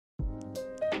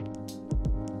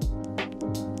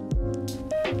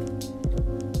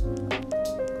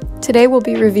Today we'll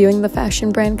be reviewing the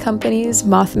fashion brand company's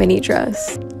Moth mini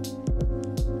dress.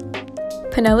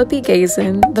 Penelope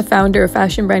Gazin, the founder of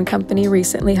Fashion Brand Company,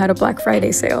 recently had a Black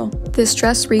Friday sale. This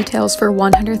dress retails for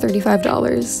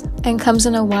 $135 and comes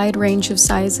in a wide range of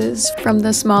sizes, from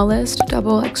the smallest,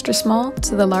 double extra small,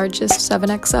 to the largest,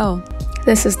 7XL.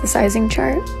 This is the sizing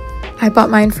chart. I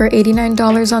bought mine for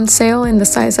 $89 on sale in the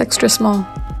size extra small.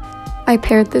 I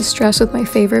paired this dress with my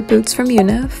favorite boots from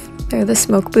UNIF. They're the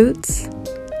smoke boots.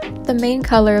 The main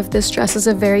color of this dress is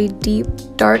a very deep,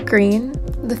 dark green.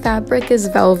 The fabric is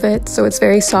velvet, so it's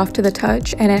very soft to the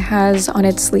touch, and it has on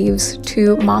its sleeves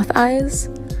 2 moth eyes.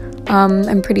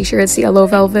 I'm pretty sure it's yellow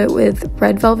velvet with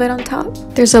red velvet on top.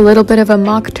 There's a little bit of a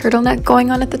mock turtleneck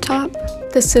going on at the top.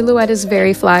 The silhouette is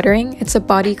very flattering. It's a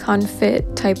bodycon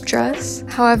fit type dress.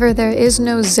 However, there is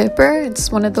no zipper.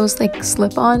 It's one of those like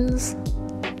slip-ons.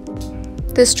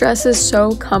 This dress is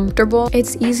so comfortable.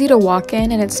 It's easy to walk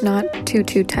in and it's not too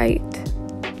tight.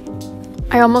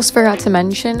 I almost forgot to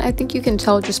mention, I think you can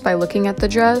tell just by looking at the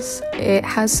dress, it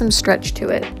has some stretch to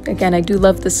it. Again, I do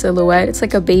love the silhouette. It's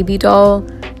like a baby doll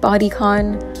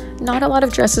bodycon. Not a lot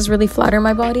of dresses really flatter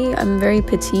my body. I'm very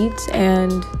petite,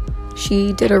 and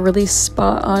she did a really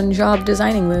spot-on job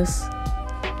designing this.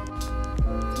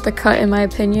 The cut, in my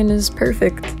opinion, is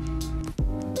perfect.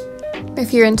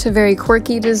 If you're into very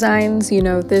quirky designs, you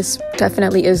know, this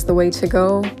definitely is the way to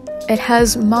go. It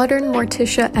has modern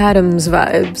Morticia Addams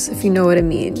vibes, if you know what I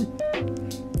mean.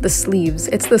 The sleeves,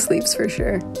 it's the sleeves for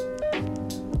sure.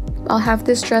 I'll have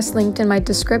this dress linked in my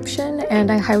description,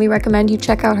 and I highly recommend you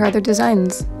check out her other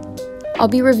designs. I'll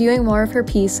be reviewing more of her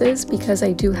pieces because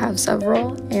I do have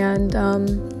several, and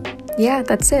yeah,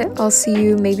 that's it. I'll see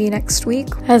you maybe next week.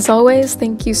 As always,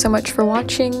 thank you so much for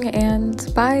watching,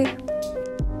 and bye!